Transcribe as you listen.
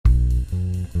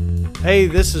Hey,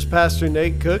 this is Pastor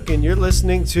Nate Cook, and you're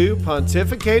listening to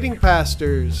Pontificating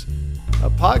Pastors, a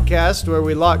podcast where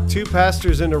we lock two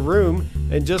pastors in a room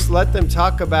and just let them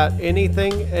talk about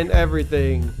anything and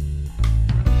everything.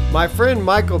 My friend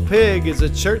Michael Pigg is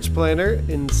a church planter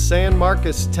in San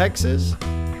Marcos, Texas,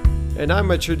 and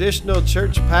I'm a traditional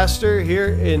church pastor here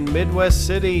in Midwest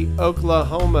City,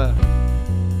 Oklahoma.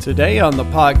 Today on the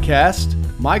podcast,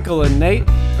 Michael and Nate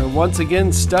are once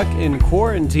again stuck in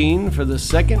quarantine for the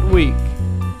second week.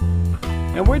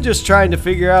 And we're just trying to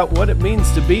figure out what it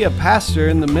means to be a pastor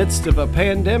in the midst of a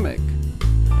pandemic.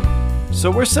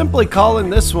 So we're simply calling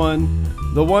this one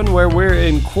the one where we're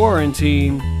in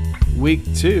quarantine, week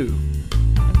 2.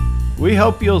 We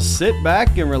hope you'll sit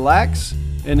back and relax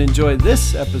and enjoy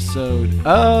this episode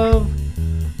of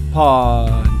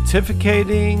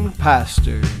Pontificating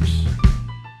Pastors.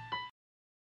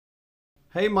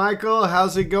 Hey Michael,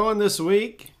 how's it going this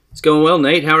week? It's going well,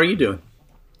 Nate. How are you doing?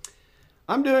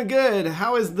 I'm doing good.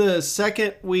 How is the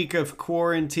second week of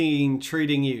quarantine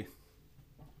treating you?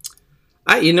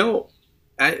 I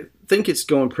think it's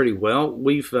going pretty well.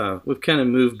 We've kind of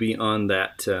moved beyond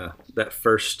that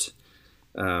first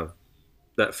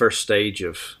stage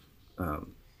of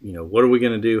what are we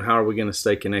going to do? How are we going to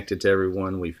stay connected to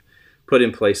everyone? We've put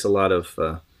in place a lot of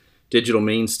digital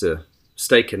means to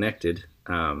stay connected.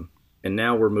 And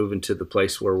now we're moving to the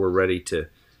place where we're ready to,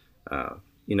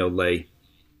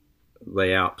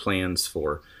 lay out plans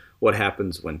for what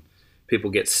happens when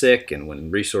people get sick and when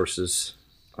resources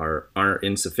aren't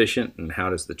insufficient, and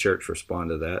how does the church respond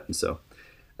to that? And so,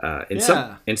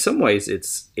 in some ways,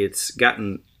 it's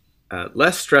gotten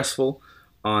less stressful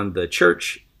on the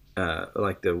church,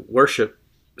 like the worship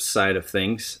side of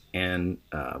things, and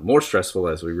more stressful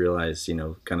as we realize,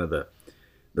 kind of the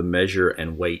measure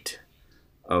and weight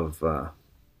of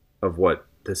what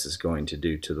this is going to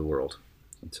do to the world.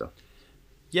 And so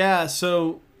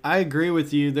I agree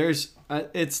with you. There's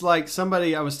it's like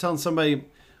I was telling somebody,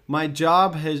 my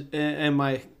job has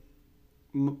and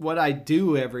what I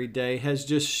do every day has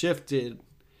just shifted.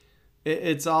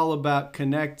 It's all about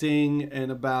connecting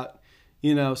and about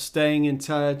staying in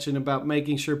touch and about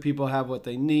making sure people have what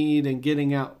they need and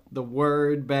getting out the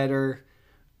word better.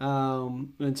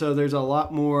 And so there's a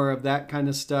lot more of that kind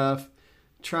of stuff,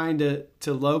 trying to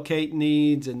locate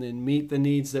needs and then meet the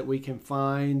needs that we can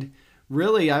find.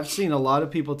 Really, I've seen a lot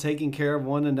of people taking care of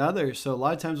one another. So a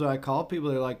lot of times when I call people,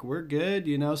 they're like, we're good.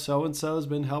 So-and-so has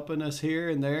been helping us here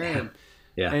and there.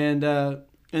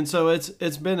 And so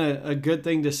it's been a good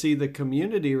thing to see the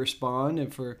community respond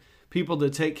and for people to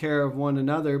take care of one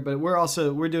another. But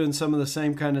we're doing some of the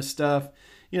same kind of stuff,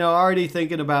 already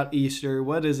thinking about Easter.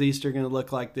 What is Easter going to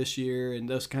look like this year, and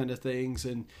those kind of things.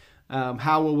 And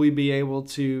how will we be able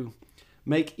to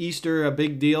make Easter a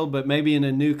big deal, but maybe in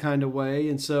a new kind of way?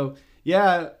 And so,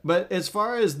 but as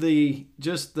far as the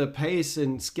pace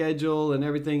and schedule and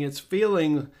everything, it's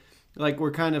feeling like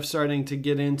we're kind of starting to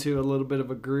get into a little bit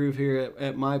of a groove here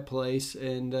at my place,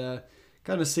 and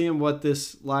kind of seeing what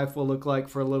this life will look like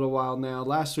for a little while now.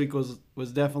 Last week was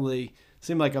definitely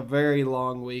seemed like a very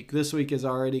long week. This week is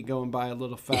already going by a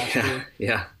little faster.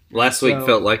 Yeah. Last week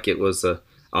felt like it was a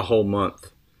whole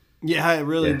month. Yeah, it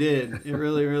really did. It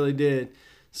really, really did.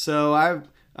 So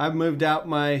I've moved out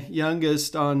my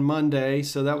youngest on Monday,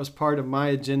 so that was part of my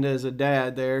agenda as a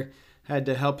dad there. Had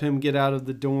to help him get out of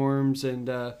the dorms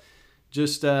and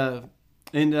just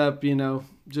end up,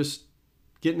 just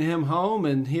getting him home,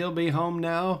 and he'll be home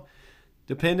now,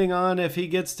 depending on if he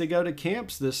gets to go to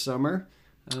camps this summer.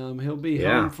 He'll be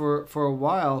home for a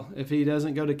while. If he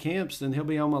doesn't go to camps, then he'll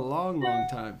be home a long, long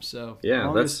time. So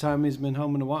longest time he's been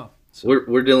home in a while. So.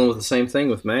 We're dealing with the same thing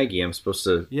with Maggie. I'm supposed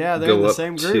to go up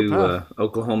to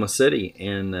Oklahoma City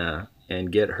and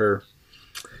get her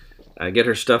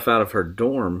stuff out of her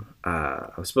dorm.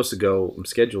 I'm supposed to go. I'm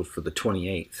scheduled for the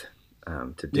 28th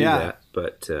to do that,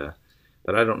 but I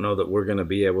don't know that we're going to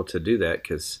be able to do that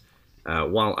because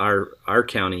while our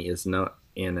county is not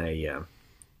in a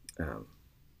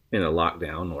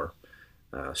lockdown or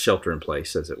shelter in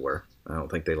place, as it were. I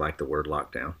don't think they like the word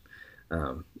lockdown,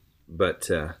 but.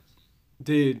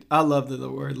 Dude, I love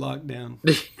the word lockdown.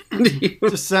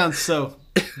 Just sounds so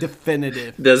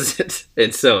definitive. Does it?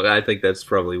 And so I think that's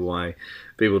probably why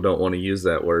people don't want to use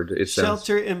that word. It sounds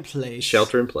shelter in place.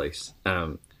 Shelter in place.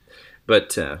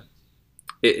 But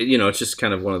it's just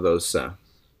kind of one of those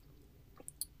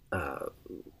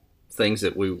things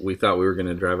that we thought we were going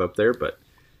to drive up there. But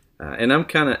and I'm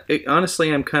kind of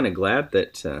glad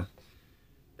that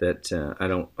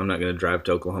I'm not going to drive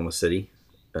to Oklahoma City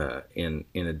in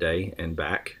a day and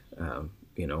back, and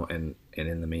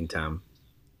in the meantime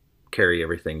carry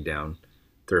everything down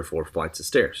 3 or 4 flights of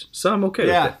stairs. So I'm okay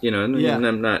Yeah. with it, you know, and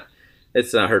I'm not,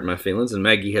 it's not hurting my feelings. And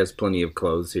Maggie has plenty of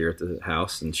clothes here at the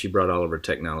house, and she brought all of her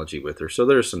technology with her. So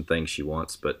there's some things she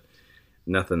wants, but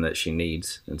nothing that she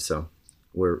needs. And so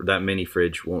that mini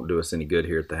fridge won't do us any good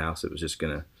here at the house. It was just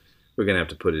we're gonna have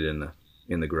to put it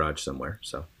in the garage somewhere.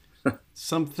 So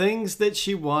some things that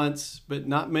she wants, but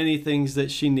not many things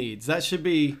that she needs. That should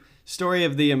be story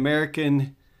of the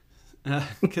American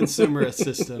consumerist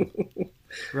system,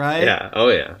 right? Yeah. Oh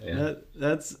yeah.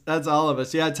 That's all of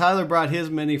us. Yeah. Tyler brought his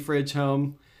mini fridge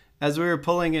home. As we were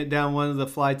pulling it down one of the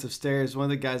flights of stairs, one of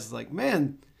the guys was like,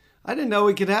 "Man, I didn't know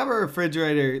we could have a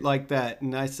refrigerator like that."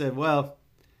 And I said, "Well,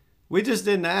 we just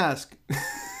didn't ask."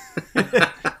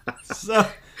 So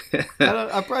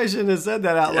I probably shouldn't have said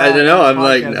that out loud. I don't know. I'm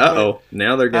like, uh-oh.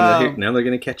 Now they're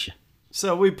gonna catch you.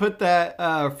 So we put that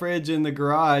fridge in the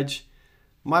garage.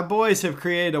 My boys have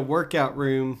created a workout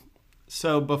room.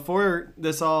 So before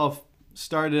this all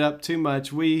started up too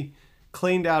much, we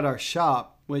cleaned out our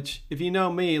shop, which, if you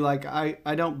know me, like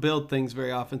I don't build things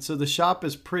very often. So the shop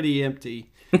is pretty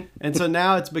empty. And so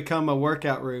now it's become a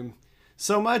workout room.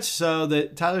 So much so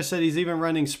that Tyler said he's even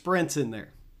running sprints in there.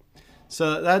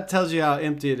 So that tells you how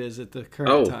empty it is at the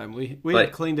current time. We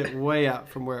have cleaned it way out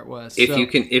from where it was.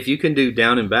 If you can do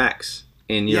down and backs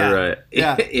in your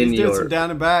doing some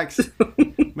down and backs.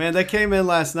 Man, they came in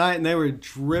last night and they were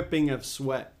dripping of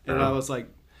sweat, and I was like,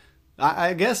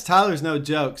 I guess Tyler's no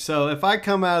joke. So if I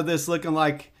come out of this looking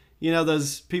like, you know,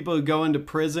 those people who go into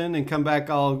prison and come back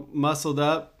all muscled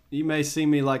up, you may see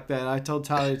me like that. I told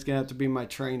Tyler he's gonna have to be my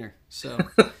trainer. So.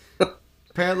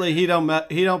 Apparently he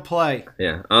don't play.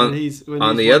 Yeah. On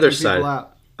the other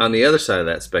side of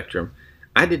that spectrum,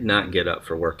 I did not get up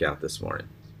for workout this morning.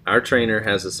 Our trainer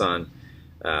has us on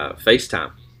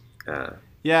FaceTime.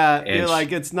 You're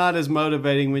like, it's not as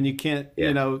motivating when you can't,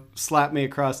 you know, slap me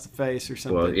across the face or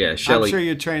something. Well, yeah, Shelley, I'm sure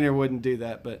your trainer wouldn't do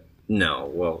that, but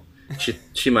no. Well,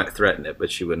 she might threaten it,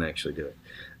 but she wouldn't actually do it.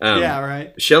 Yeah,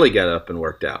 right. Shelley got up and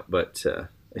worked out, but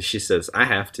she says I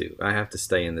have to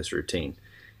stay in this routine.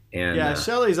 And, yeah,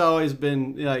 Shelley's always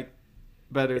been like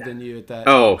better than you at that.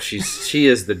 Oh, she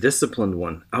is the disciplined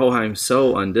one. Oh, I'm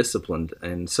so undisciplined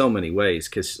in so many ways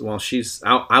because while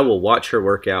I will watch her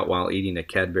work out while eating a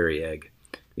Cadbury egg.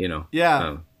 You know.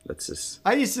 Yeah. That's just.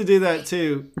 I used to do that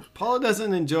too. Paula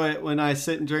doesn't enjoy it when I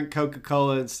sit and drink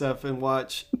Coca-Cola and stuff and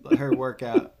watch her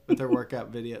workout with her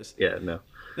workout videos. Yeah, no.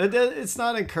 It's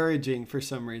not encouraging for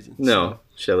some reason. No,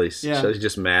 Shelley's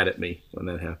just mad at me when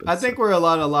that happens. I think we're a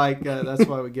lot alike. That's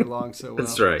why we get along so well.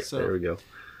 That's right. So, there we go.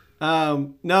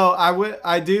 No,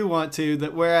 I do want to.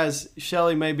 That whereas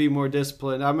Shelley may be more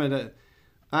disciplined,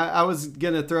 I was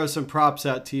gonna throw some props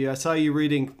out to you. I saw you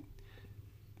reading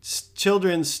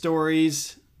children's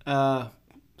stories,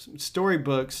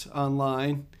 storybooks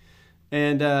online,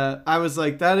 and I was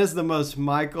like, that is the most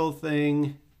Michael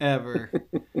thing ever.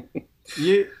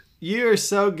 You are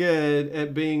so good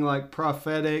at being like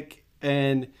prophetic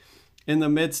and in the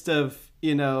midst of,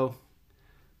 you know,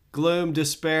 gloom,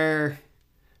 despair,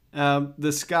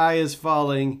 the sky is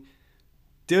falling,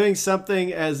 doing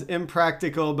something as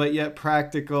impractical but yet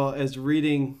practical as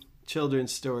reading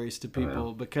children's stories to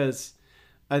people, because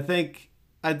I think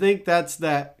that's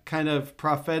that kind of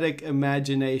prophetic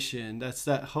imagination. That's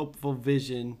that hopeful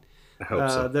vision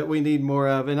that we need more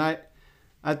of. And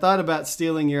I thought about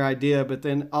stealing your idea, but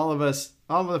then all of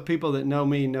the people that know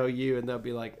me know you, and they'll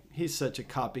be like, he's such a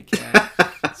copycat.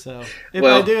 So if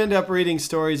I do end up reading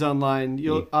stories online,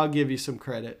 I'll give you some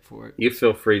credit for it. You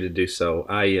feel free to do so.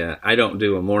 I don't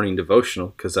do a morning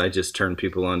devotional because I just turn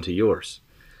people on to yours.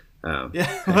 Well,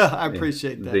 I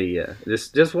appreciate that.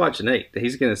 Just watch Nate.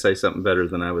 He's going to say something better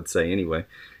than I would say anyway.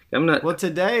 I'm not. Well,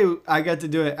 today I got to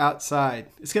do it outside.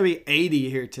 It's going to be 80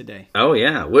 here today. Oh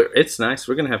yeah, it's nice.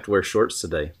 We're going to have to wear shorts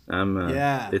today.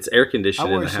 It's air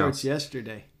conditioned in the house. I wore shorts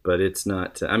yesterday. But it's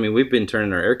not. I mean, we've been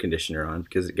turning our air conditioner on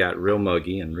because it got real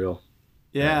muggy and real.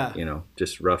 Yeah.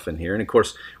 Just rough in here. And of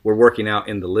course, we're working out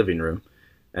in the living room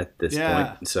at this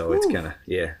point, so it's kind of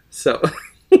So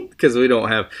because we don't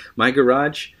have my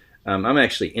garage. I'm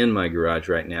actually in my garage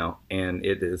right now, and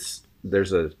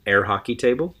there's a air hockey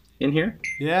table in here.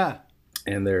 Yeah.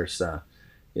 And there's a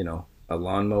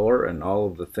lawnmower and all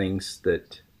of the things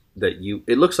that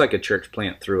it looks like a church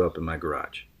plant threw up in my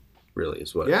garage. Really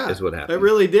is what happened. It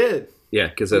really did. Yeah,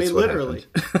 because that's what literally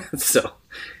happened. So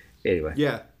anyway.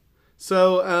 Yeah.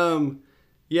 So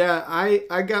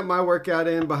I got my workout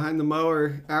in behind the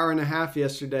mower, hour and a half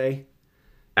yesterday.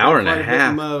 Hour and a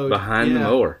half behind the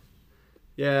mower.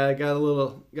 Yeah, I got a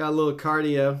little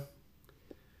cardio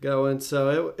going,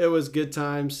 so it was good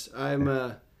times.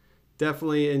 I'm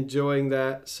definitely enjoying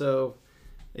that. So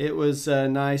it was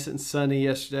nice and sunny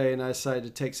yesterday, and I decided to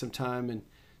take some time and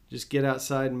just get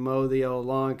outside and mow the old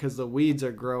lawn because the weeds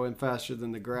are growing faster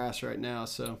than the grass right now.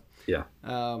 So yeah,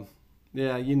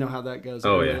 yeah, you know how that goes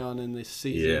early on in the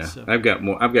season. Yeah, so. I've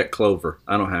got clover.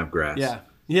 I don't have grass. Yeah,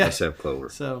 I just have clover.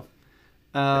 So,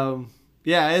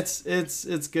 yeah,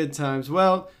 it's good times.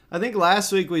 Well, I think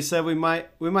last week we said we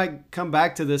might come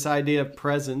back to this idea of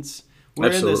presence. We're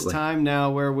Absolutely. in this time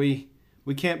now where we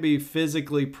can't be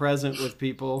physically present with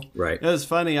people. Right. It was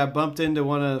funny. I bumped into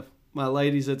one of my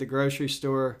ladies at the grocery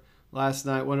store last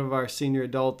night, one of our senior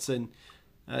adults, and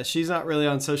she's not really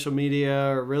on social media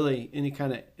or really any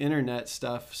kind of internet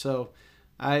stuff. So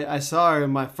I saw her,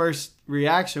 and my first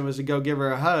reaction was to go give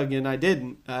her a hug, and I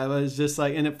didn't. I was just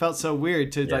like, and it felt so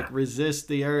weird to like resist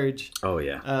the urge. Oh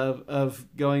yeah. Of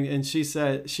going, and she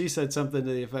said something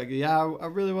to the effect, "Yeah, I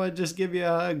really want to just give you a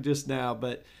hug just now,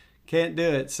 but can't do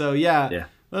it." So yeah.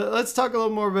 Let's talk a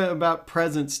little more about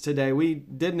presence today. We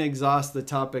didn't exhaust the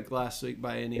topic last week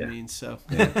by any means. So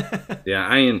yeah,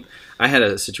 I had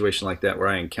a situation like that where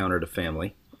I encountered a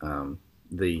family. And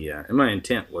my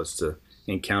intent was to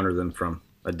encounter them from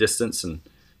a distance and,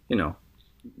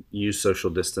 use social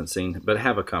distancing, but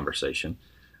have a conversation.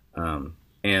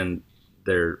 And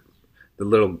their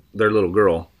little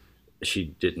girl,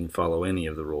 she didn't follow any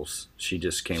of the rules. She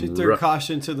just came. She threw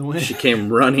caution to the wind. She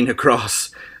came running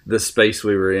across the space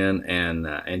we were in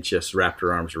and just wrapped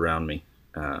her arms around me,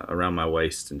 around my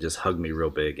waist, and just hugged me real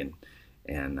big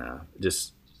and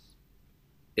just.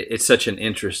 It's such an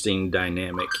interesting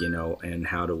dynamic, and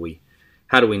how do we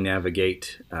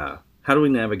navigate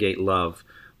love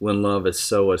when love is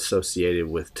so associated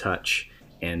with touch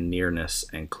and nearness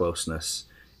and closeness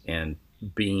and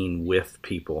being with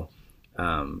people.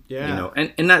 And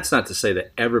that's not to say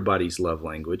that everybody's love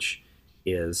language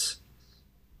is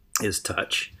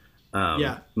touch.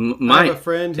 I have a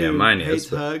friend who hates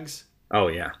hugs. Oh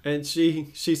yeah. And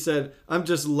she said, "I'm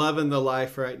just loving the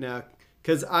life right now."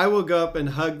 Because I will go up and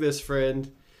hug this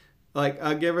friend. Like,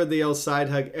 I'll give her the old side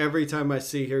hug every time I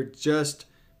see her just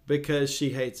because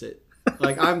she hates it.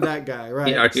 Like, I'm that guy,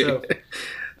 right? Yeah, so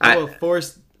I will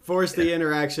force the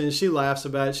interaction. She laughs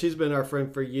about it. She's been our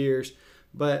friend for years.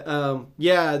 But,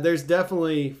 there's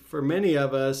definitely, for many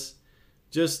of us,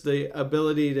 just the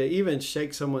ability to even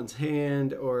shake someone's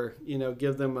hand or,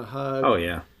 give them a hug. Oh,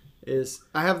 yeah.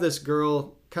 I have this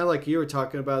girl, kind of like you were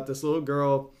talking about, this little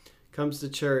girl comes to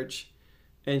church.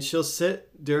 And she'll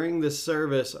sit during the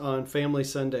service on Family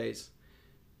Sundays,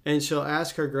 and she'll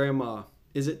ask her grandma,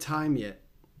 "Is it time yet?"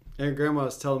 And her grandma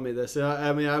was telling me this.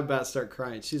 I'm about to start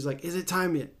crying. She's like, "Is it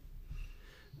time yet?"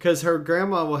 Because her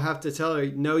grandma will have to tell her,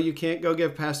 "No, you can't go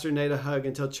give Pastor Nate a hug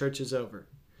until church is over."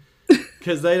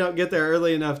 Because they don't get there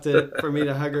early enough for me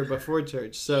to hug her before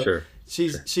church. So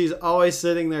she's always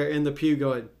sitting there in the pew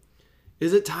going,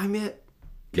 "Is it time yet?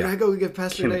 Can I go give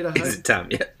Pastor Nate a hug? Is it time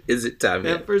yet? Is it time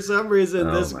yet?" And for some reason,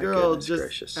 this girl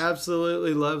just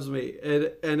absolutely loves me.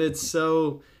 And it's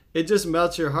so, it just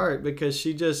melts your heart because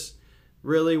she just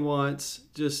really wants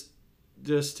just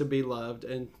to be loved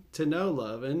and to know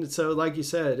love. And so, like you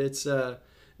said, it's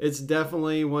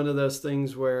definitely one of those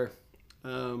things where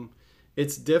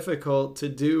it's difficult to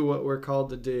do what we're called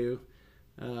to do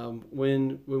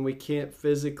when we can't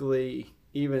physically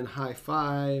even high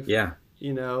five. Yeah.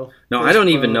 No, I don't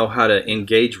even know how to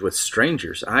engage with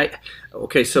strangers.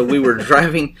 So we were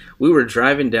driving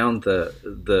down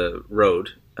the road.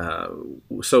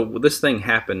 So this thing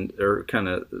happened, or kind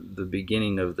of the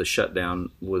beginning of the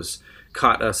shutdown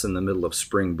caught us in the middle of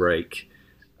spring break.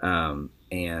 And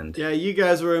you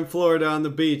guys were in Florida on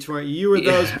the beach, weren't you? You were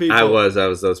those people. I was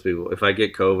those people. If I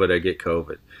get COVID, I get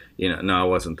COVID. No, I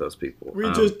wasn't those people.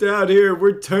 We're just out here.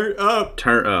 We're turned up.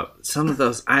 Some of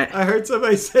those, I heard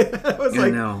somebody say that. I was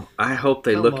like, I hope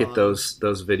they look at those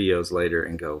videos later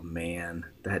and go, "Man,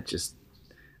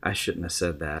 I shouldn't have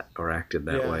said that or acted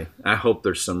that way." I hope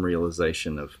there's some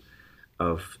realization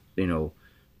of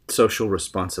social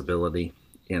responsibility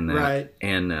in that. Right.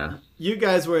 And you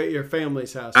guys were at your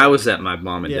family's house. I was at my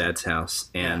mom and dad's house,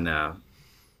 and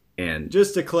and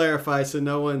just to clarify, so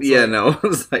no one's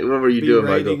it's like, what were you doing?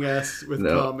 Berating us with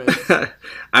comments.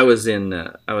 I was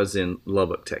in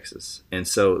Lubbock, Texas, and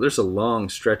so there's a long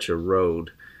stretch of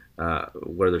road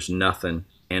where there's nothing,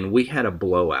 and we had a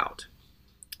blowout.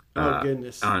 Oh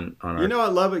goodness! On you know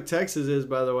what Lubbock, Texas is,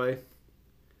 by the way?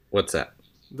 What's that?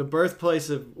 The birthplace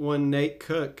of one Nate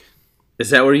Cook. Is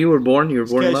that where you were born? You were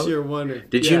born in Lubbock? In case you're wondering.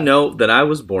 Did you know that I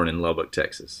was born in Lubbock,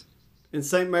 Texas? In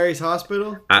St. Mary's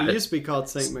Hospital? It used to be called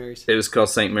St. Mary's. It was called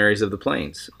St. Mary's of the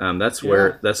Plains. That's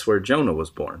where Jonah was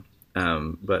born.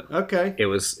 But okay.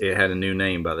 It had a new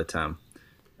name by the time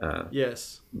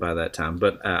Yes. By that time.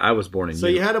 But I was born in So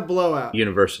you had a blowout.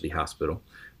 University Hospital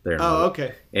there.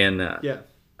 Okay. And yeah.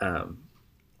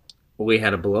 We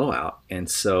had a blowout, and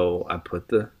so I put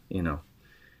the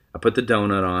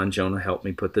donut on. Jonah helped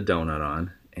me put the donut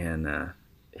on, and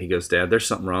he goes, "Dad, there's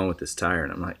something wrong with this tire."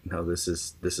 And I'm like, "No, this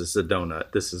is the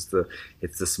donut.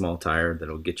 It's the small tire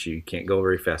that'll get you. You can't go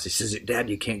very fast." He says, "Dad,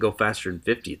 you can't go faster than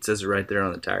 50. It says it right there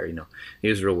on the tire." He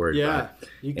was real worried. Yeah, about it.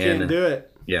 You can't do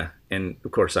it. Yeah, and of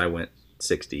course I went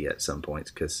 60 at some points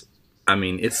because, I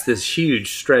mean, it's this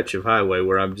huge stretch of highway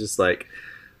where I'm just like,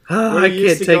 I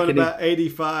can't take it. About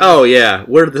 85. Oh yeah,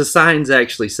 where the signs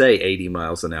actually say 80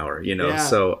 miles an hour. Yeah.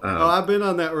 So I've been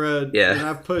on that road. Yeah, and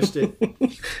I've pushed it.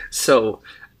 So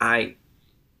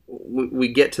we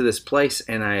get to this place,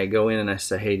 and I go in and I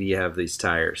say, "Hey, do you have these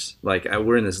tires?" Like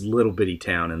we're in this little bitty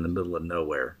town in the middle of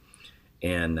nowhere,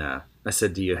 and I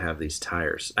said, "Do you have these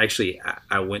tires?" Actually,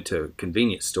 I went to a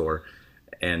convenience store,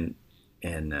 and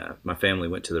my family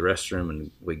went to the restroom,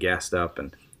 and we gassed up,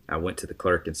 and I went to the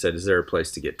clerk and said, "Is there a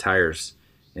place to get tires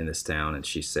in this town?" And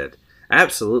she said,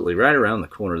 "Absolutely. Right around the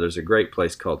corner, there's a great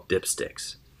place called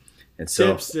Dipsticks." And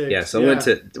so, Dipsticks, I went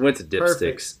to Dipsticks,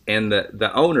 perfect. And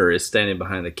the owner is standing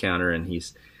behind the counter, and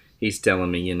he's telling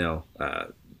me,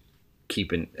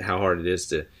 keeping how hard it is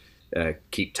to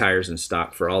keep tires in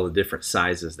stock for all the different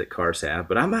sizes that cars have.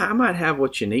 But I might have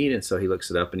what you need. And so he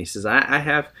looks it up, and he says, I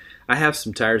have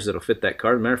some tires that'll fit that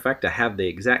car. As a matter of fact, I have the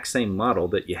exact same model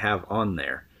that you have on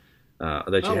there.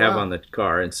 On the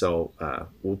car, and so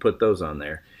we'll put those on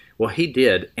there. Well, he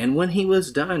did, and when he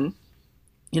was done,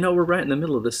 we're right in the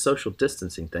middle of this social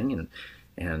distancing thing,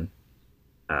 and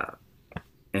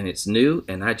it's new,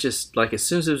 and I just, like, as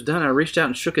soon as it was done, I reached out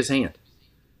and shook his hand.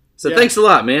 So Thanks a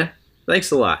lot, man. Thanks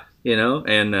a lot,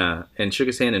 and shook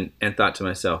his hand and thought to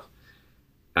myself,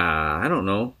 I don't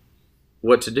know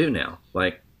what to do now,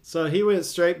 like. So he went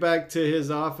straight back to his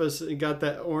office and got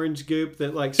that orange goop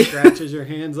that like scratches your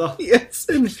hands off. Yes,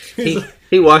 and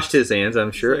he washed his hands,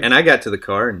 I'm sure. And I got to the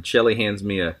car, and Shelly hands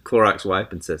me a Clorox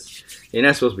wipe and says, "You're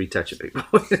not supposed to be touching people,"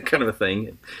 kind of a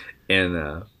thing,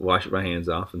 and wash my hands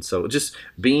off. And so just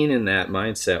being in that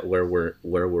mindset where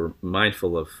we're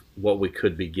mindful of what we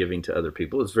could be giving to other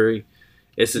people is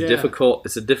it's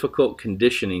a difficult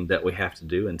conditioning that we have to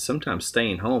do. And sometimes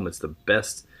staying home is the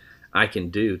best I can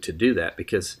do to do that,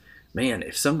 because, man,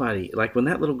 if somebody, like when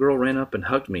that little girl ran up and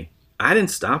hugged me, I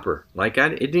didn't stop her. Like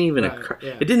it didn't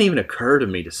even occur to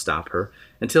me to stop her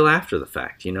until after the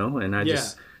fact, And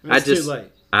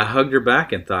I hugged her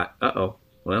back and thought,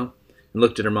 well, and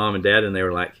looked at her mom and dad, and they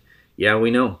were like, "Yeah, we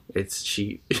know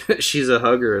she's a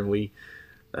hugger," and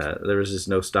there was just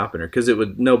no stopping her, because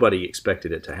nobody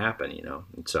expected it to happen,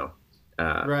 And so.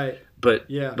 Right.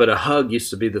 But a hug used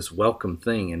to be this welcome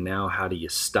thing, and now how do you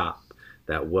stop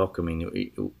that welcoming?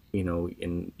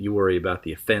 And you worry about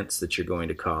the offense that you're going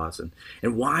to cause,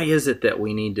 and why is it that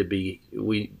we need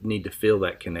to feel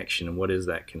that connection, and what is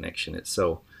that connection? It's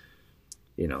so,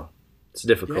 it's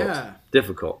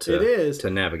difficult to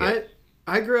navigate.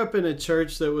 I grew up in a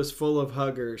church that was full of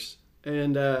huggers,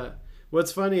 and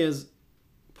what's funny is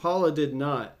Paula did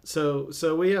not. So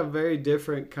we have very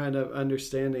different kind of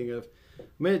understanding of.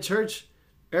 At church,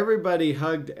 everybody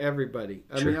hugged everybody.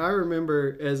 I mean, I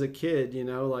remember as a kid, these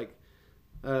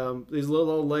little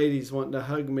old ladies wanting to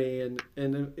hug me,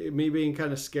 and me being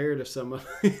kind of scared of some of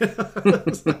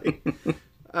them.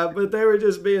 But they were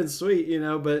just being sweet,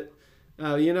 But,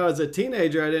 as a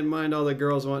teenager, I didn't mind all the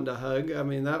girls wanting to hug. I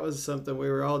mean, that was something we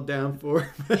were all down for.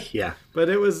 Yeah. But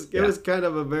it was kind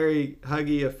of a very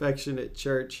huggy, affectionate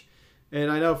church.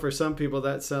 And I know for some people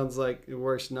that sounds like the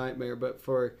worst nightmare, but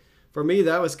for me,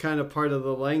 that was kind of part of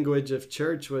the language of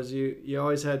church. Was you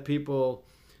always had people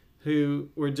who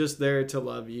were just there to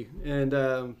love you, and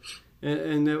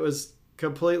it was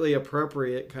completely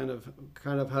appropriate kind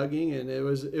of hugging, and it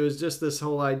was just this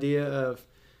whole idea of,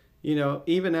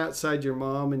 even outside your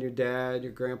mom and your dad,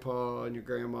 your grandpa and your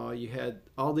grandma, you had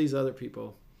all these other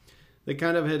people that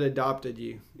kind of had adopted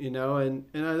you, and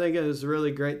I think it was a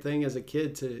really great thing as a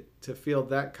kid to feel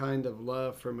that kind of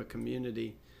love from a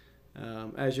community.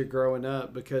 As you're growing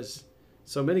up, because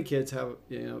so many kids have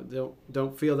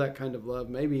don't feel that kind of love,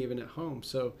 maybe even at home.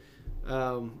 So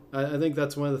I think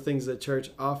that's one of the things that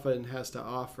church often has to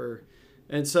offer.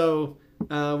 And so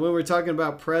when we're talking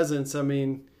about presence, I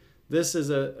mean, this is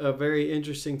a very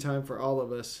interesting time for all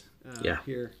of us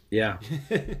here. Yeah.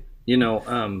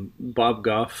 Bob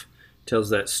Goff tells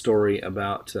that story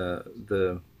about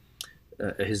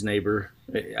his neighbor.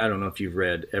 I don't know if you've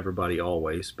read Everybody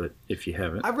Always, but if you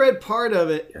haven't. I've read part of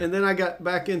it, and then I got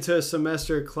back into a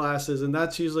semester of classes, and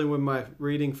that's usually when my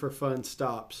reading for fun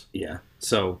stops. Yeah.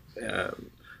 So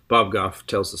Bob Goff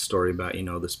tells the story about,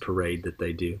 this parade that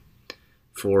they do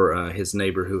for his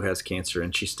neighbor who has cancer,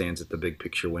 and she stands at the big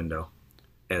picture window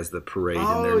as the parade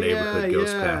in their neighborhood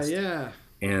goes past. Yeah.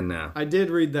 And I did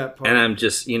read that part. And I'm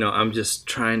just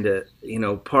trying to,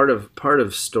 part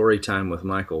of story time with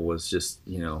Michael was just,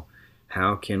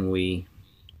 how can we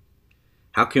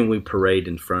parade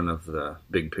in front of the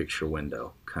big picture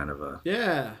window? Kind of a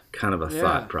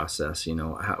thought process.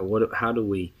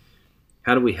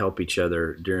 How do we help each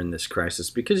other during this crisis?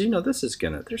 Because there's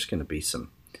gonna be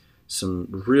some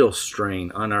real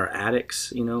strain on our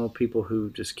addicts. People who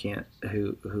just can't,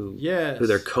 who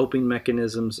their coping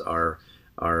mechanisms are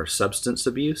substance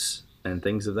abuse and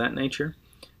things of that nature.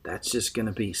 That's just going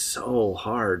to be so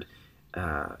hard,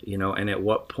 and at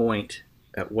what point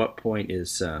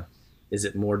is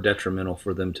it more detrimental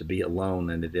for them to be alone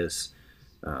than it is,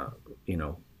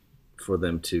 for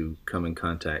them to come in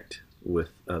contact with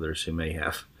others who may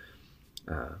have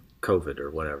COVID or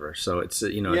whatever. So it's,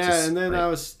 and then I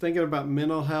was thinking about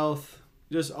mental health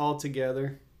just all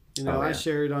together. I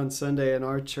shared on Sunday in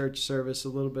our church service a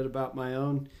little bit about my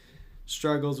own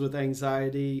struggles with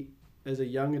anxiety as a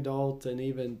young adult, and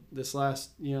even this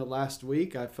last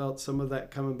week I felt some of that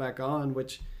coming back on,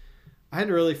 which I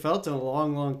hadn't really felt in a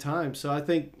long time. So I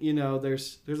think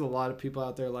there's a lot of people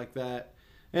out there like that,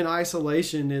 and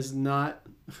isolation is not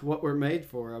what we're made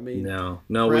for. I mean,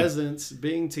 presence,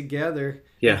 being together.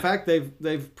 In fact,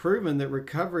 they've proven that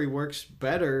recovery works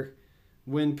better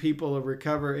when people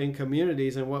recover in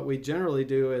communities, and what we generally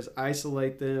do is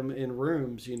isolate them in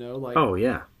rooms, in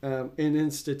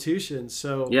institutions.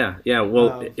 So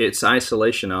it's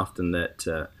isolation often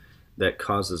that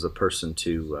causes a person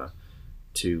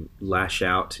to lash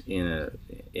out in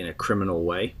a criminal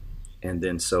way, and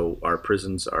then so our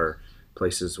prisons are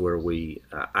places where we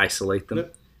isolate them.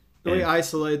 We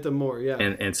isolate them more,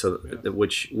 and so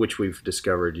which we've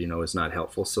discovered is not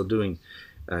helpful. So doing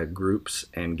groups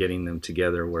and getting them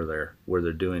together where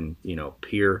they're doing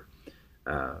peer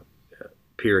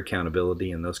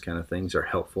accountability and those kind of things are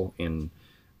helpful in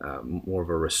more of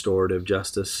a restorative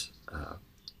justice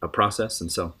a process.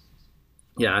 And so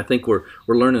I think we're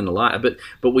learning a lot,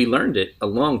 but we learned it a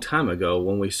long time ago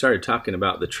when we started talking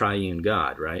about the triune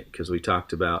God, right? Because we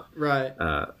talked about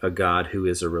a God who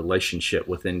is a relationship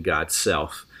within God's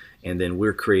self. And then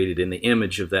we're created in the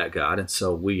image of that God, and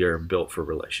so we are built for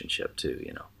relationship too,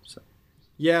 So.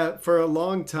 Yeah, for a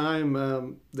long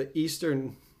time, the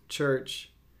Eastern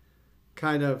Church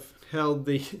kind of held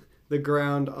the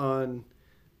ground on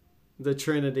the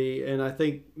Trinity, and I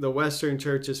think the Western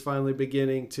Church is finally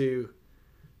beginning to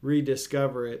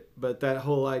rediscover it. But that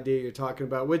whole idea you're talking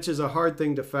about, which is a hard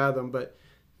thing to fathom, but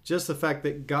just the fact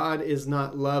that God is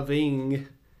not loving,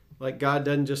 like God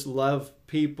doesn't just love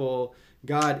people.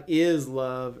 God is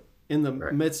love in the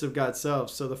midst of God's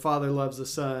self. So the Father loves the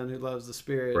Son, who loves the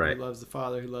Spirit, who loves the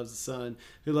Father, who loves the Son,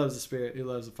 who loves the Spirit, who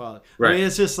loves the Father. Right. I mean,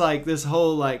 it's just like this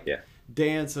whole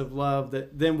dance of love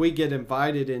that then we get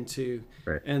invited into.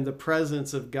 Right. And the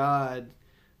presence of God,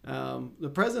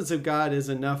 is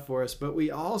enough for us, but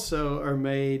we also are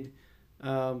made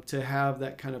to have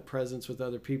that kind of presence with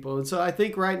other people. And so I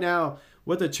think right now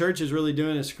what the church is really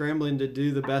doing is scrambling to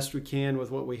do the best we can with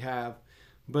what we have.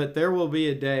 But there will be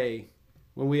a day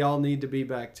when we all need to be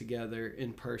back together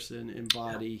in person, in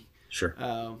body. Sure.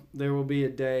 There will be a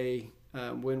day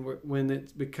when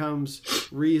it becomes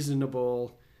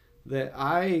reasonable that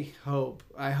I hope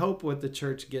what the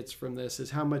church gets from this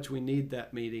is how much we need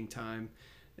that meeting time,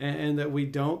 and that we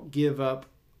don't give up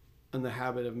on the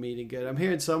habit of meeting good. I'm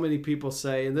hearing so many people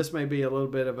say, and this may be a little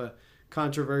bit of a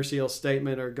controversial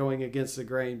statement or going against the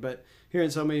grain, but hearing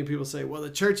so many people say, well,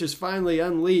 the church is finally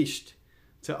unleashed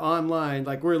to online,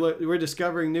 like we're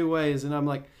discovering new ways. And I'm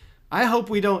like, I hope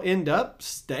we don't end up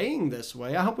staying this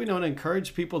way. I hope we don't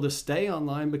encourage people to stay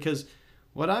online, because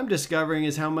what I'm discovering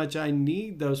is how much I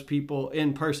need those people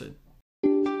in person.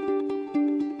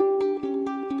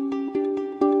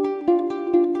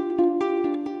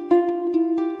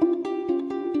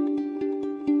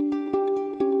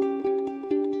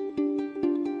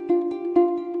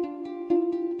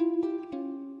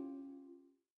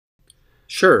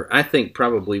 Sure, I think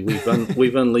probably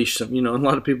we've unleashed some. A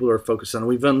lot of people are focused on.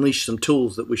 We've unleashed some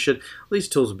tools that we should. These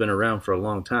tools have been around for a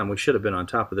long time. We should have been on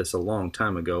top of this a long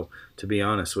time ago. To be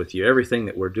honest with you, everything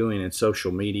that we're doing in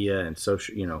social media and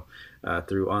social,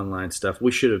 through online stuff,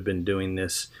 we should have been doing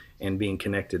this and being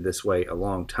connected this way a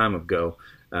long time ago.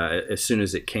 As soon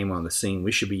as it came on the scene,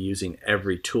 we should be using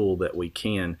every tool that we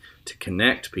can to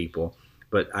connect people.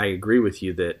 But I agree with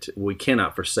you that we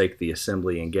cannot forsake the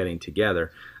assembly and getting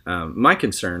together. My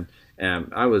concern,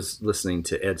 I was listening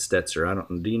to Ed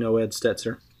Stetzer. Do you know Ed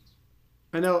Stetzer?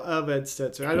 I know of Ed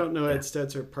Stetzer. I don't know Ed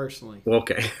Stetzer personally. Well,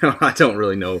 okay. I don't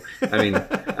really know. I mean,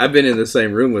 I've been in the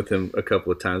same room with him a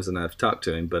couple of times and I've talked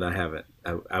to him, but I haven't.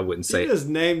 I wouldn't say. You just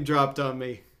name dropped on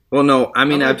me. Well, no. I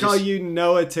mean, I call you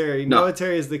Noah Terry. No. Noah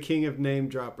Terry is the king of name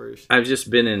droppers. I've just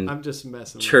been in I'm just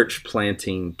messing church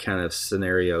planting kind of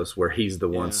scenarios where he's the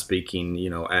one speaking,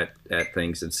 at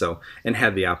things. And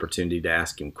had the opportunity to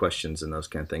ask him questions and those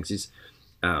kind of things.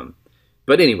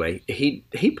 But anyway,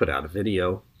 he put out a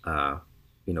video,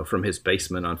 from his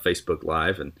basement on Facebook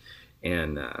Live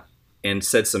and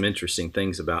said some interesting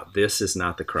things about this is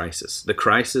not the crisis. The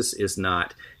crisis is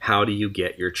not how do you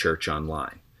get your church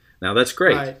online. Now that's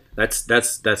great. Right.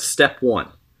 That's step one,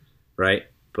 right?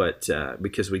 But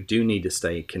because we do need to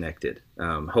stay connected.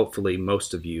 Hopefully,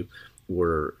 most of you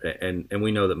were, and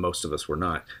we know that most of us were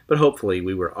not. But hopefully,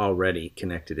 we were already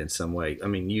connected in some way. I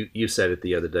mean, you said it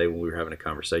the other day when we were having a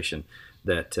conversation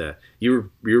that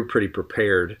you were pretty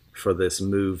prepared for this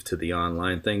move to the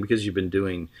online thing because you've been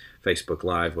doing Facebook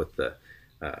Live with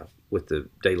the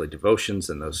daily devotions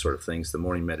and those sort of things, the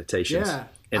morning meditations. Yeah.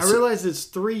 And I realize it's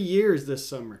 3 years this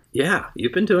summer. Yeah,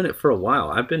 you've been doing it for a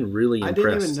while. I've been really impressed. I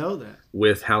didn't even know that.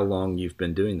 With how long you've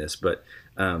been doing this. But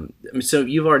so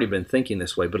you've already been thinking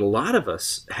this way, but a lot of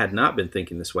us had not been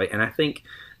thinking this way. And I think,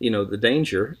 the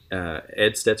danger,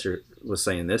 Ed Stetzer was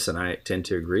saying this, and I tend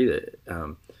to agree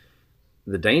that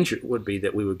the danger would be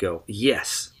that we would go,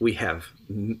 yes, we have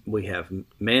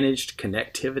managed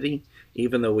connectivity,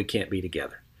 even though we can't be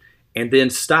together. And then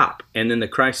stop, and then the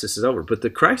crisis is over. But the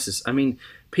crisis, I mean,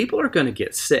 people are going to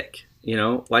get sick.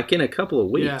 Like in a couple of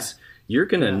weeks, you're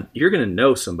gonna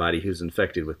know somebody who's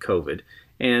infected with COVID.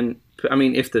 And I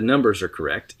mean, if the numbers are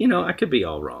correct, I could be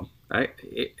all wrong. I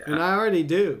already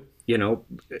do.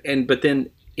 But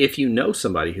then if you know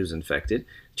somebody who's infected,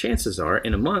 chances are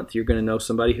in a month you're going to know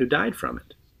somebody who died from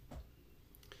it.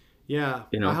 Yeah,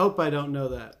 I hope I don't know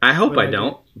that. I hope I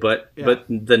don't, but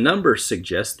the numbers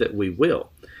suggest that we will.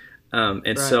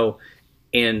 So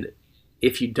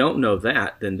if you don't know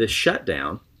that, then this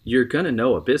shutdown, you're going to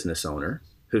know a business owner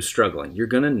who's struggling. You're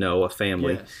going to know a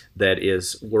family that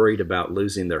is worried about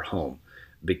losing their home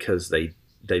because they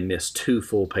missed 2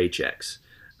 full paychecks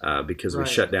because we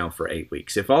shut down for 8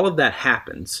 weeks. If all of that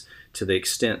happens to the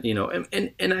extent,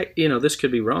 this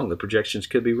could be wrong. The projections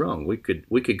could be wrong. We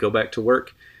could go back to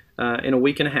work in a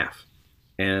week and a half.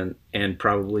 And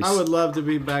probably I would love to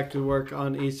be back to work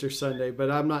on Easter Sunday,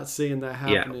 but I'm not seeing that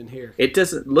happening here. It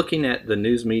doesn't. Looking at the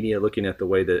news media, looking at the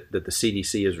way that the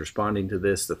CDC is responding to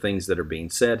this, the things that are being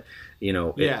said,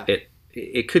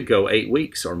 it could go 8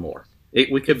 weeks or more.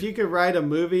 If you could write a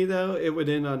movie, though, it would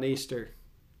end on Easter.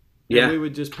 And we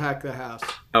would just pack the house.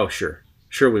 Oh, sure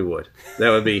we would.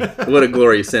 That would be what a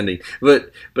glorious ending.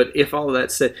 But if all of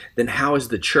that said, then how is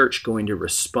the church going to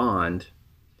respond?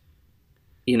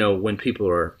 When people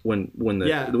are when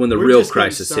the real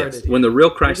crisis hits. When the real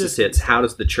crisis hits, how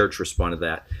does the church respond to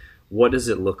that? What does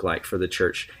it look like for the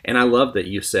church? And I love that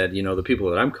you said, the people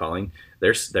that I'm calling,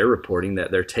 they're reporting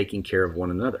that they're taking care of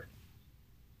one another.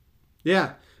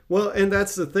 Yeah. Well, and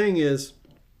that's the thing is,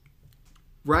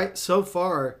 right, so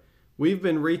far, we've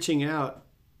been reaching out,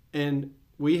 and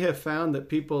we have found that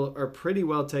people are pretty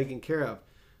well taken care of.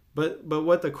 But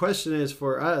what the question is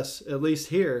for us, at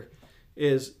least here,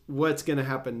 is what's going to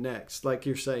happen next, like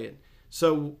you're saying.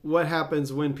 So what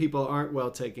happens when people aren't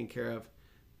well taken care of?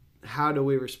 How do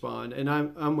we respond? And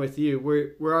I'm with you.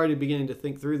 We're already beginning to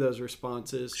think through those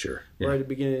responses. Sure. We're already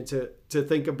beginning to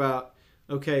think about,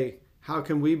 okay, how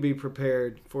can we be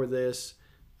prepared for this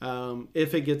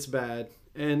if it gets bad?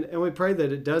 And we pray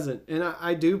that it doesn't. And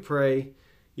I do pray,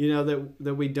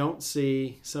 that we don't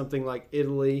see something like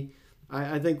Italy.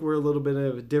 I think we're a little bit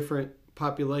of a different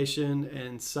population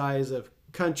and size of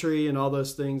country and all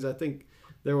those things. I think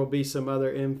there will be some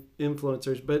other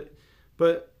influencers,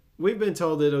 but we've been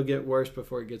told it'll get worse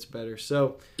before it gets better.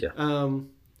 So, the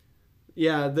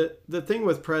thing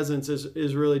with presence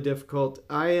is really difficult.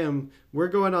 We're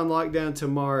going on lockdown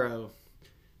tomorrow.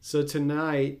 So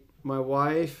tonight, my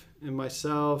wife and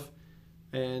myself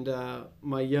and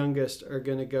my youngest are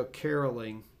going to go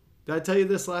caroling. Did I tell you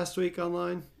this last week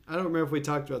online? I don't remember if we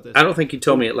talked about this. I don't think you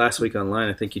told me it last week online.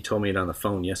 I think you told me it on the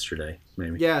phone yesterday,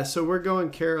 maybe. Yeah, so we're going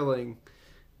caroling,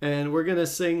 and we're going to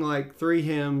sing like 3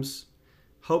 hymns,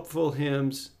 hopeful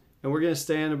hymns, and we're going to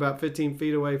stand about 15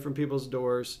 feet away from people's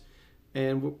doors,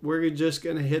 and we're just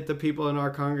going to hit the people in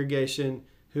our congregation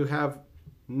who have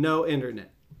no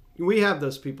internet. We have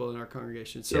those people in our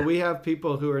congregation. So we have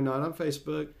people who are not on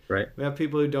Facebook. Right. We have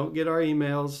people who don't get our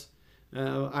emails.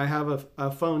 I have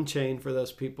a phone chain for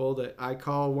those people that I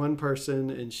call one person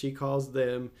and she calls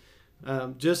them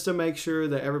just to make sure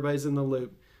that everybody's in the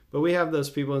loop. But we have those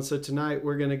people, and so tonight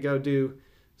we're going to go do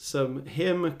some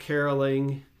hymn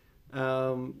caroling,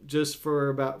 just for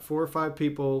about 4 or 5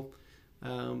 people,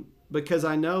 because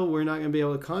I know we're not going to be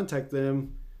able to contact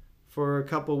them for a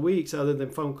couple of weeks other than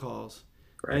phone calls.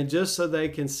 Right. And just so they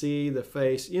can see the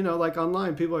face, like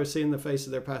online, people are seeing the face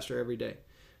of their pastor every day.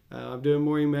 I'm doing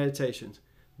morning meditations.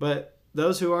 But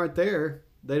those who aren't there,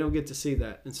 they don't get to see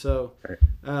that. And so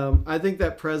I think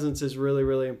that presence is really,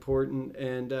 really important.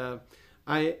 And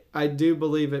I do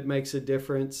believe it makes a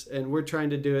difference. And we're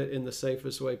trying to do it in the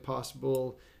safest way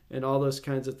possible and all those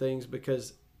kinds of things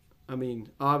because,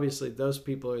 obviously those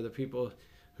people are the people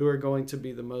who are going to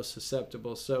be the most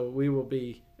susceptible. So we will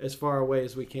be as far away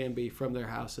as we can be from their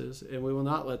houses, and we will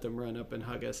not let them run up and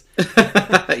hug us.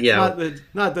 Yeah.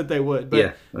 not that they would, but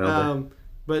yeah. Well,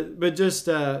 but just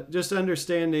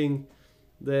understanding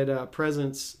that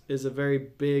presence is a very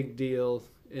big deal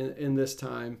in this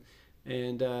time,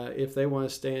 and if they want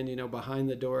to stand, behind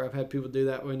the door, I've had people do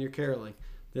that when you're caroling,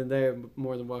 then they're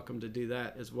more than welcome to do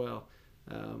that as well.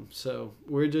 So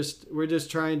we're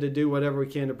just trying to do whatever we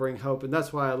can to bring hope, and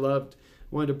that's why I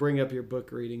wanted to bring up your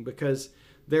book reading, because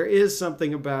there is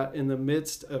something about in the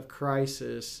midst of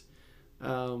crisis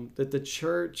that the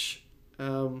church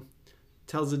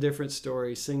tells a different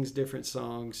story, sings different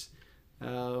songs.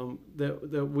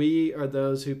 That we are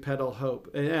those who peddle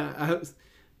hope. And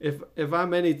if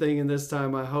I'm anything in this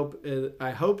time, I hope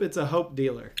it's a hope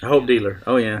dealer. A hope dealer.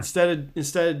 Oh yeah. Instead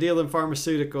of dealing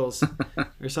pharmaceuticals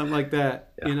or something like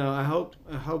that, Yeah. I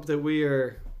hope that we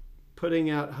are putting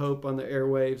out hope on the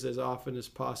airwaves as often as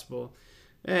possible.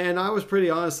 And I was pretty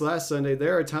honest last Sunday.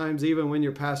 There are times even when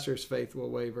your pastor's faith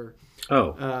will waver.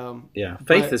 Oh, yeah.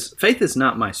 Faith is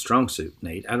not my strong suit,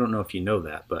 Nate. I don't know if you know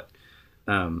that, but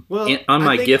on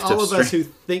my gift of strength, all of us who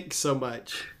think so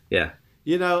much. Yeah.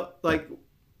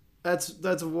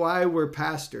 That's why we're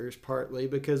pastors, partly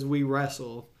because we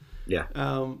wrestle. Yeah.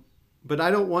 But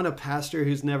I don't want a pastor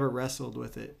who's never wrestled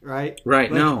with it, right?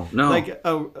 Right. No. Like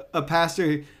a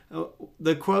pastor.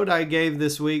 The quote I gave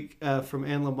this week from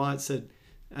Anne Lamott said,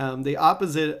 "The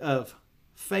opposite of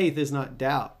faith is not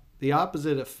doubt. The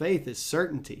opposite of faith is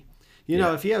certainty."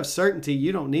 If you have certainty,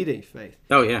 you don't need any faith.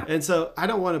 Oh yeah. And so I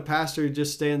don't want a pastor who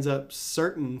just stands up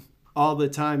certain all the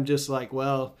time, just like,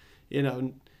 well,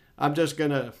 I'm just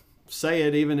gonna say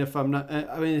it even if I'm not.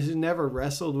 Who's never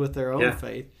wrestled with their own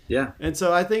faith. Yeah. And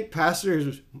so I think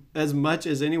pastors, as much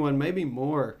as anyone, maybe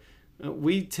more,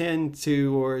 we tend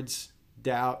towards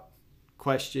doubt,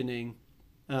 questioning,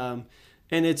 and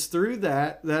it's through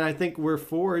that I think we're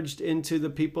forged into the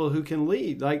people who can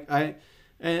lead.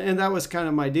 And that was kind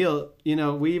of my deal.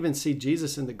 We even see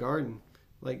Jesus in the garden.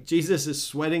 Like, Jesus is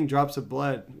sweating drops of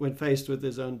blood when faced with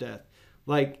his own death.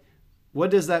 Like, what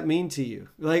does that mean to you?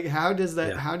 Like, how does that?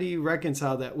 Yeah. How do you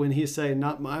reconcile that when he's saying,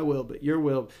 "Not my will, but your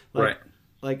will"? Like, right.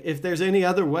 Like, if there's any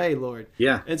other way, Lord.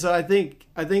 Yeah. And so I think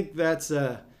that's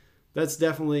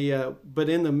definitely. But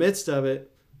in the midst of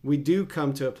it, we do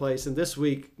come to a place, and this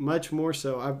week much more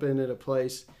so. I've been at a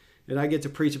place. And I get to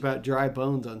preach about dry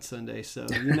bones on Sunday. So,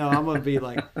 I'm going to be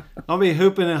I'll be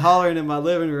hooping and hollering in my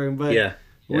living room. But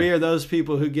we are those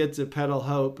people who get to peddle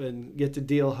hope and get to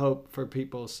deal hope for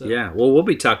people. So yeah, well, we'll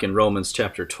be talking Romans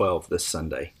chapter 12 this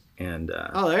Sunday. And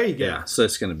there you go. Yeah, so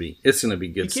it's going to be good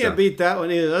stuff. You can't beat that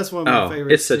one either. That's one of my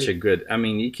favorites. It's such a good,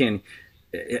 you can,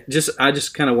 I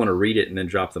just kind of want to read it and then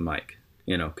drop the mic,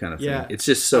 kind of thing. Yeah. It's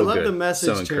just so good. I love the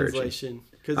Message translation.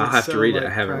 I'll have to read it. I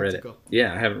haven't read it.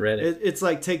 Yeah, I haven't read it. It's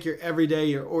like take your everyday,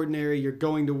 your ordinary, you're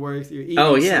going to work, you're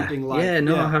eating something like. Yeah,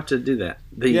 no, I'll have to do that.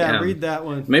 Read that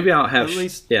one. Maybe I'll have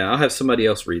I'll have somebody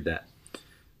else read that.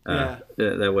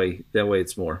 That way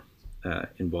it's more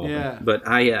involving. Yeah. But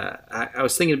I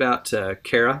was thinking about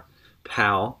Kara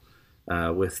Powell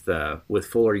with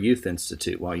Fuller Youth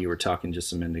Institute while you were talking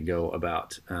just a minute ago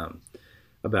about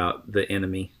the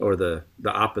enemy or the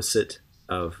opposite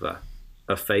of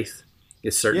faith.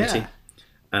 Is certainty.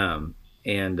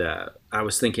 And I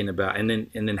was thinking about, and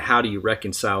then how do you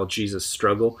reconcile Jesus'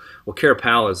 struggle? Well, Kara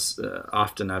Powell is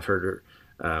often, I've heard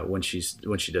her when she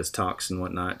does talks and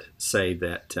whatnot, say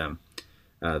that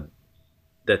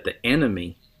that the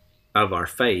enemy of our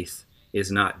faith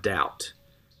is not doubt.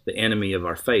 The enemy of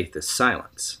our faith is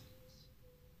silence.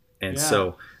 And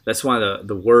so that's why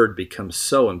the word becomes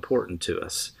so important to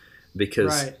us,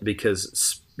 because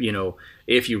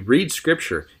if you read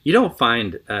Scripture, you don't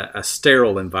find a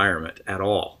sterile environment at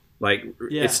all.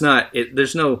 It's not.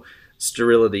 There's no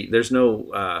sterility. There's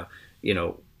no.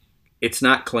 It's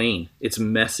not clean. It's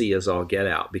messy as all get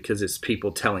out, because it's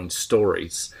people telling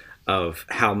stories of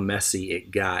how messy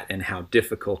it got and how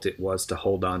difficult it was to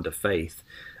hold on to faith.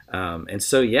 And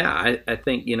so, I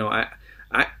think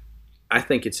I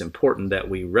think it's important that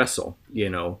we wrestle,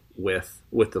 with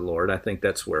the Lord. I think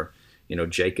that's where,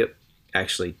 Jacob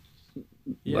actually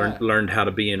learned how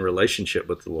to be in relationship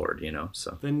with the Lord,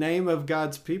 so. The name of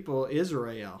God's people,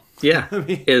 Israel. Yeah, I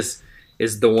mean, is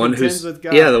the one who's,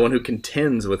 the one who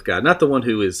contends with God, not the one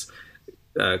who is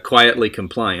quietly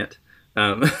compliant.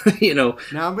 Now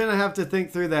I'm going to have to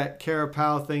think through that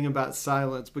Carapau thing about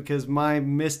silence, because my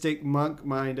mystic monk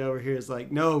mind over here is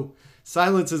like, no,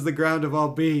 silence is the ground of all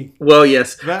being. Well,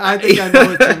 yes. But I think I know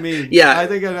what you mean. Yeah. I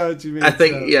think I know what you mean. I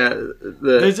think,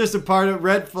 there's just a part of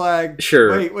red flag.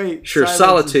 Sure. Wait. Sure.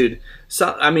 Solitude.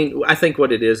 I think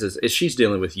what it is she's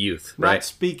dealing with youth, right? Not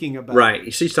speaking about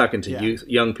right. She's talking to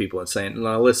young people and saying,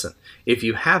 now listen, if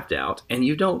you have doubt and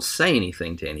you don't say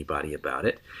anything to anybody about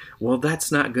it, well,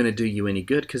 that's not going to do you any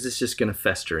good, because it's just going to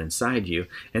fester inside you.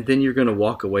 And then you're going to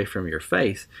walk away from your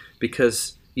faith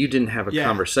because you didn't have a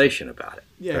conversation about it.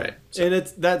 Yeah. Right? So. And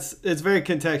it's very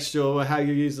contextual how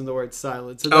you're using the word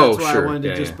silence. So that's why I wanted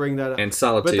to just bring that up. And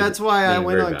solitude. But that's why I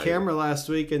went on camera last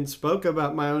week and spoke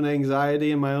about my own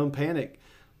anxiety and my own panic.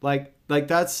 Like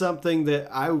that's something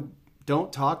that I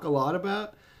don't talk a lot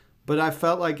about, but I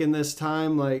felt like in this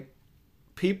time, like,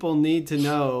 people need to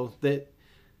know that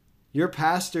your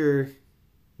pastor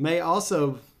may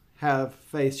also have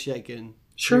faith shaken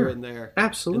here and there.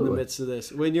 Absolutely. In the midst of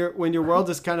this. When your world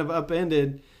is kind of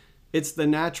upended, it's the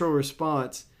natural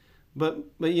response. But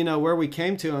where we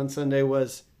came to on Sunday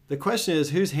was, the question is,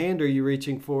 whose hand are you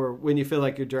reaching for when you feel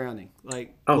like you're drowning?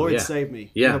 Like, Lord, save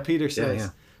me. Yeah. Peter says,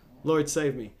 Lord,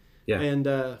 save me. Yeah.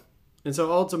 And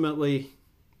so ultimately,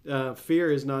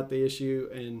 fear is not the issue.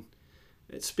 And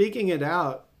speaking it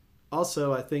out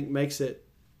also, I think, makes it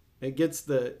gets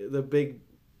the big,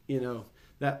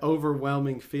 that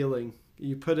overwhelming feeling.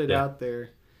 You put it out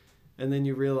there, and then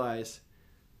you realize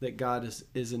that God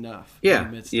is enough.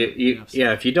 Yeah.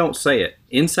 If you don't say it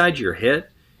inside your head,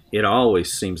 it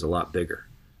always seems a lot bigger.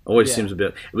 Always seems a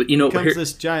bit. But it becomes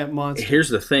this giant monster. Here's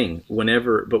the thing: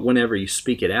 whenever you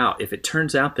speak it out, if it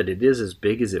turns out that it is as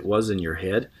big as it was in your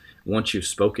head, once you've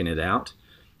spoken it out,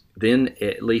 then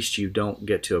at least you don't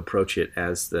get to approach it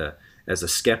as a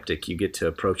skeptic. You get to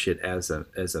approach it as a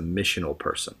missional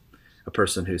person. A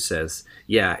person who says,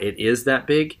 yeah, it is that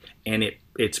big, and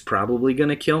it's probably going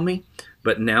to kill me,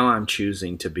 but now I'm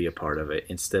choosing to be a part of it.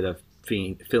 Instead of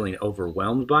feeling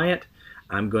overwhelmed by it,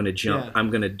 I'm going to jump. Yeah. I'm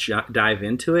going to dive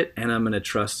into it, and I'm going to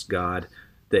trust God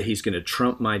that He's going to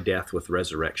trump my death with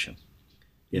resurrection.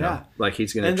 You know, like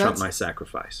He's going to trump my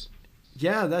sacrifice.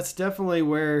 Yeah, that's definitely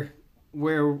where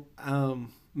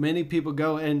many people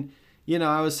go. And,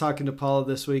 I was talking to Paula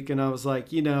this week, and I was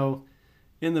like, in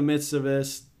the midst of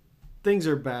this, things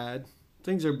are bad.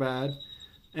 Things are bad.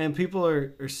 And people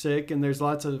are sick, and there's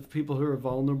lots of people who are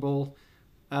vulnerable.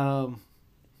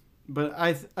 But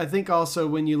I think also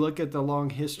when you look at the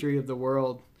long history of the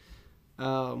world,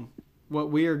 what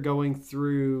we are going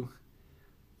through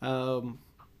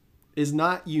is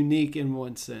not unique in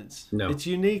one sense. No. It's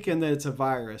unique in that it's a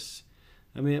virus.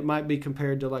 I mean, it might be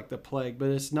compared to like the plague, but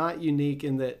it's not unique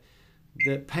in that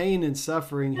pain and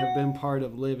suffering have been part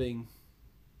of living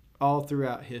all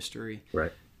throughout history.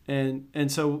 Right.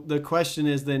 And so the question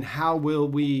is then, how will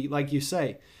we, like you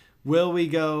say, will we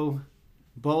go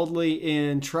boldly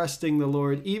in trusting the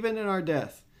Lord even in our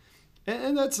death?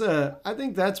 And that's I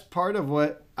think that's part of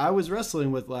what I was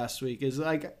wrestling with last week, is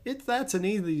like that's an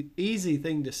easy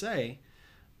thing to say,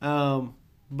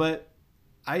 but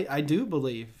I do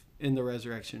believe in the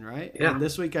resurrection, right? Yeah. And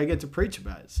this week I get to preach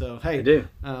about it. So hey, I do.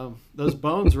 Those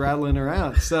bones rattling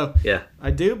around. So yeah, I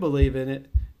do believe in it.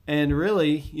 And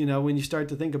really, when you start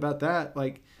to think about that,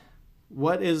 like,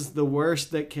 what is the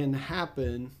worst that can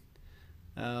happen?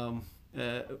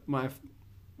 My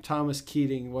Thomas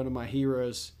Keating, one of my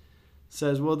heroes,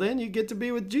 says, well, then you get to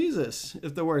be with Jesus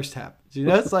if the worst happens.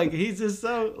 It's like he's just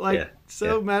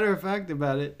so matter of fact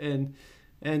about it,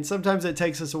 and sometimes it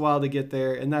takes us a while to get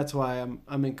there, and that's why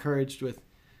I'm encouraged with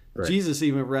Jesus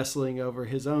even wrestling over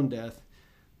his own death,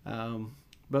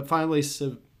 but finally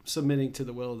submitting to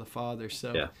the will of the Father.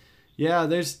 So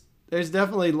there's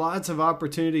definitely lots of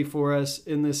opportunity for us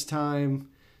in this time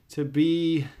to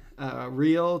be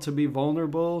real, to be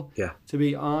vulnerable, to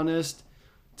be honest,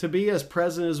 to be as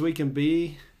present as we can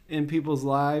be in people's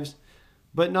lives,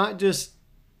 but not just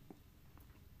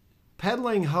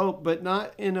peddling hope, but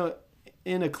not in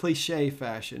a cliche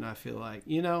fashion. I feel like,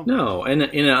 no, in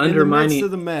an undermining, in the midst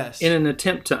of the mess, in an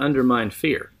attempt to undermine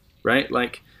fear, right?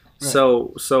 Like,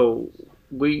 so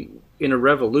we, in a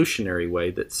revolutionary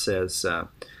way that says,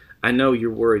 I know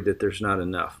you're worried that there's not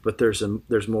enough, but there's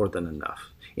more than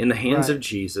enough. In the hands of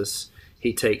Jesus,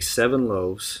 He takes 7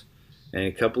 loaves and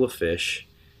a couple of fish,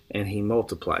 and he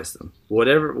multiplies them.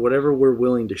 Whatever we're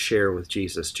willing to share with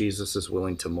Jesus, Jesus is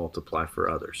willing to multiply for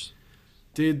others.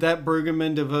 Dude, that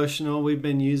Brueggemann devotional we've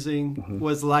been using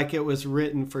was like it was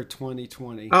written for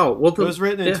 2020. Oh, well, it was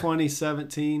written in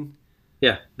 2017.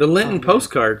 Yeah, the Lenten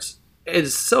postcards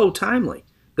is so timely.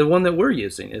 The one that we're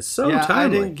using is so timely.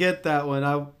 I didn't get that one.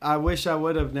 I wish I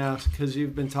would have now because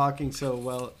you've been talking so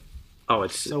well. Oh,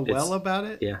 it's well about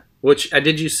it. Yeah. Which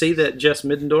did you see that Jess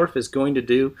Middendorf is going to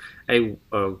do a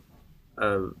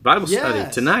Bible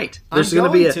study tonight? There's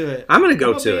going to be it. I'm going to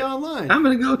go to it online. I'm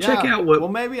going to go check out what. Well,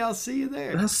 maybe I'll see you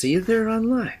there. I'll see you there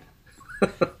online.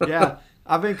 Yeah,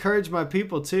 I've encouraged my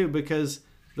people too because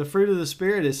the fruit of the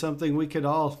Spirit is something we could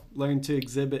all learn to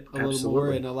exhibit a little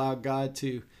more and allow God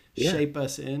to shape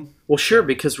us in. Well, sure,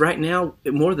 because right now,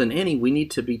 more than any, we need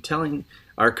to be telling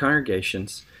our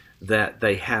congregations that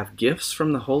they have gifts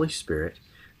from the Holy Spirit.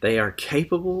 They are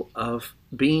capable of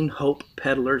being hope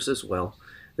peddlers as well.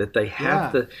 That they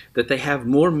have that they have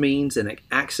more means and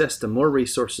access to more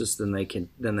resources than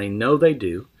they know they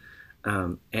do,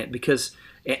 and because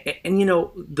you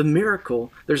know the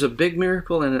miracle. There's a big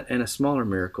miracle and a smaller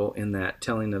miracle in that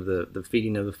telling of the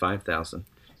feeding of the 5,000,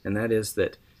 and that is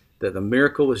that the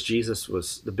miracle was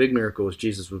the big miracle was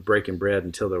Jesus was breaking bread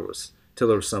until there was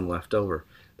some left over.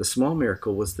 The small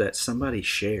miracle was that somebody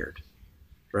shared,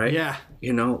 right? Yeah.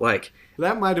 You know, like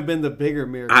that might have been the bigger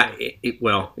miracle.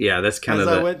 That's kind of.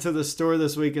 I went to the store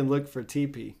this week and looked for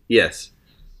TP. Yes,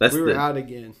 we were out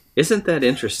again. Isn't that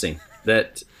interesting?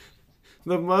 That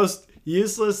the most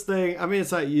useless thing. I mean,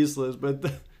 it's not useless,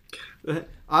 but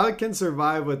I can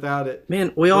survive without it.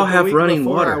 Man, we all have running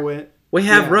water. We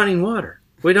have running water.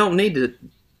 We don't need to.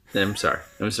 I'm sorry.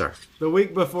 The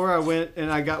week before I went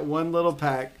and I got one little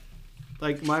pack,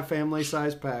 like my family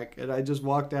size pack, and I just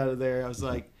walked out of there. I was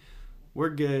like,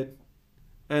 "We're good."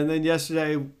 And then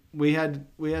yesterday we had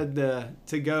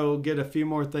to go get a few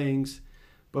more things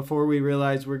before we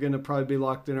realized we're going to probably be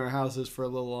locked in our houses for a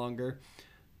little longer,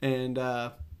 and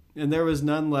there was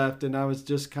none left, and I was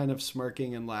just kind of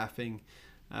smirking and laughing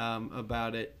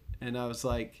about it, and I was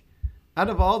like, out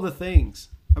of all the things,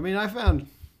 I mean, I found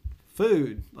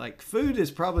food. Like food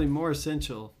is probably more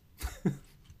essential.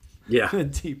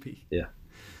 Than TP. Yeah.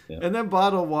 And then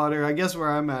bottled water. I guess where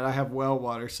I'm at, I have well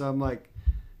water, so I'm like,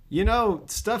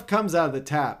 stuff comes out of the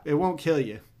tap. It won't kill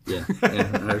you. Yeah.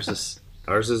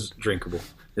 Ours is drinkable.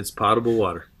 It's potable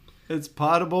water. It's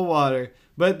potable water.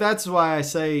 But that's why I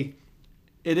say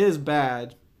it is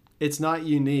bad. It's not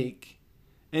unique.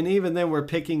 And even then we're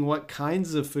picking what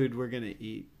kinds of food we're going to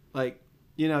eat. Like,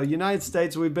 United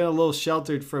States, we've been a little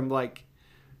sheltered from like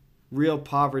real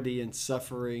poverty and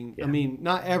suffering. Yeah. I mean,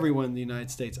 not everyone in the United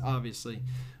States, obviously,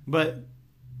 but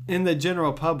in the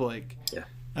general public,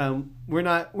 we're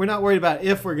not worried about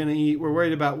if we're going to eat. We're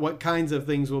worried about what kinds of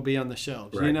things will be on the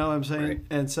shelves. Right. You know what I'm saying? Right.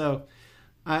 And so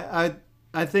I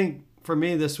think for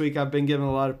me this week, I've been given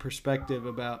a lot of perspective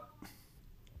about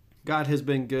God has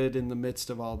been good in the midst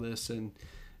of all this and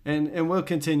will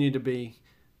continue to be.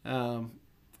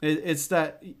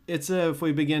 If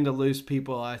we begin to lose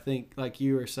people, I think, like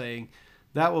you were saying,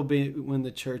 that will be when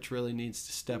the church really needs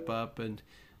to step up and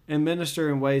minister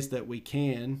in ways that we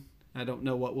can. I don't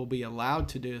know what we'll be allowed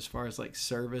to do as far as like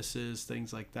services,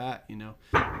 things like that,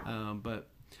 but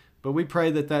we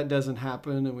pray that doesn't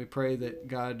happen, and we pray that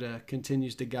God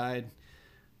continues to guide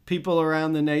people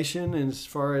around the nation, and as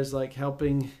far as like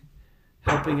helping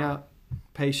out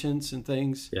patients and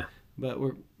things. Yeah. But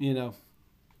we're,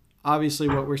 obviously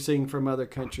what we're seeing from other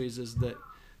countries is that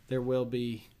there will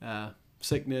be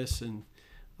sickness, and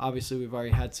obviously we've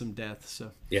already had some death.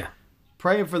 So yeah,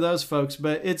 praying for those folks.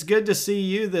 But it's good to see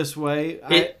you this way.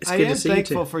 I am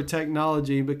thankful for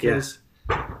technology because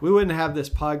we wouldn't have this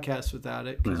podcast without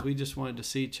it, because we just wanted to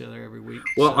see each other every week.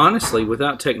 Well, honestly,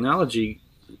 without technology,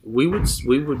 we would.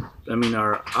 I mean,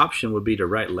 our option would be to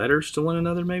write letters to one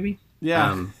another, maybe.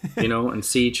 Yeah. And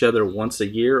see each other once a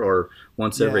year or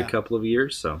once every couple of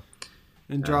years. So.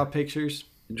 And draw pictures.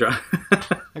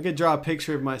 I could draw a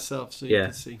picture of myself so you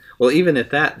can see. Well, even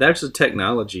at that, there's a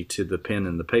technology to the pen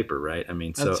and the paper, right? I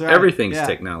mean, so everything's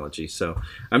technology. So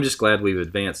I'm just glad we've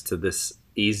advanced to this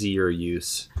easier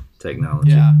use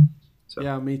technology. Yeah. So.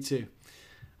 Yeah, me too.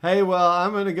 Hey, well,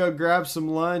 I'm going to go grab some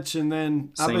lunch, and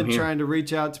then I've been trying to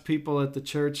reach out to people at the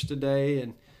church today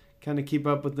and kind of keep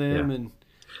up with them, and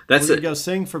we're going to go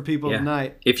sing for people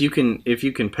tonight. If you can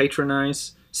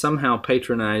somehow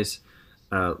patronize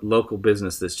local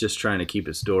business that's just trying to keep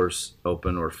its doors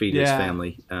open or feed its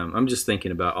family. I'm just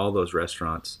thinking about all those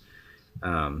restaurants.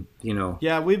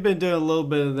 Yeah, we've been doing a little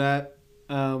bit of that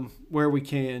where we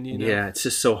can. Yeah, it's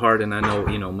just so hard, and I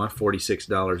know my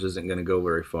 $46 isn't going to go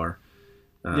very far.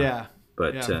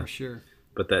 But for sure.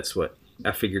 But that's what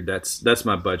I figured. That's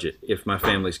my budget. If my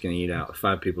family's going to eat out, if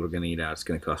 5 people are going to eat out, it's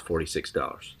going to cost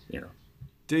 $46.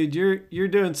 Dude, you're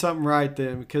doing something right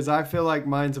then, because I feel like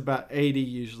mine's about 80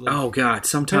 usually. Oh God,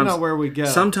 sometimes depending on where we go.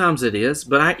 Sometimes it is,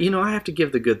 but I have to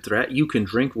give the good threat. You can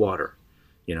drink water.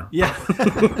 Yeah,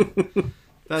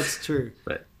 that's true.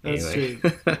 But that's anyway.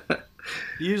 true.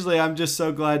 Usually, I'm just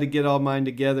so glad to get all mine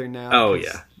together now. Oh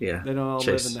yeah. They don't all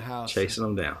live in the house. Chasing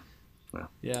them down. Well,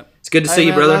 yeah. It's good to see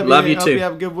you, brother. Love you Hope too. you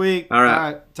have a good week. All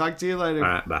right. Talk to you later.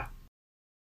 All right. Bye.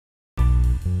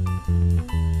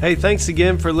 Hey, thanks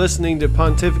again for listening to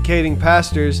Pontificating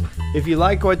Pastors. If you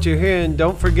like what you're hearing,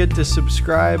 don't forget to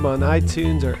subscribe on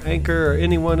iTunes or Anchor or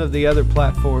any one of the other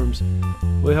platforms.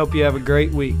 We hope you have a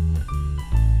great week.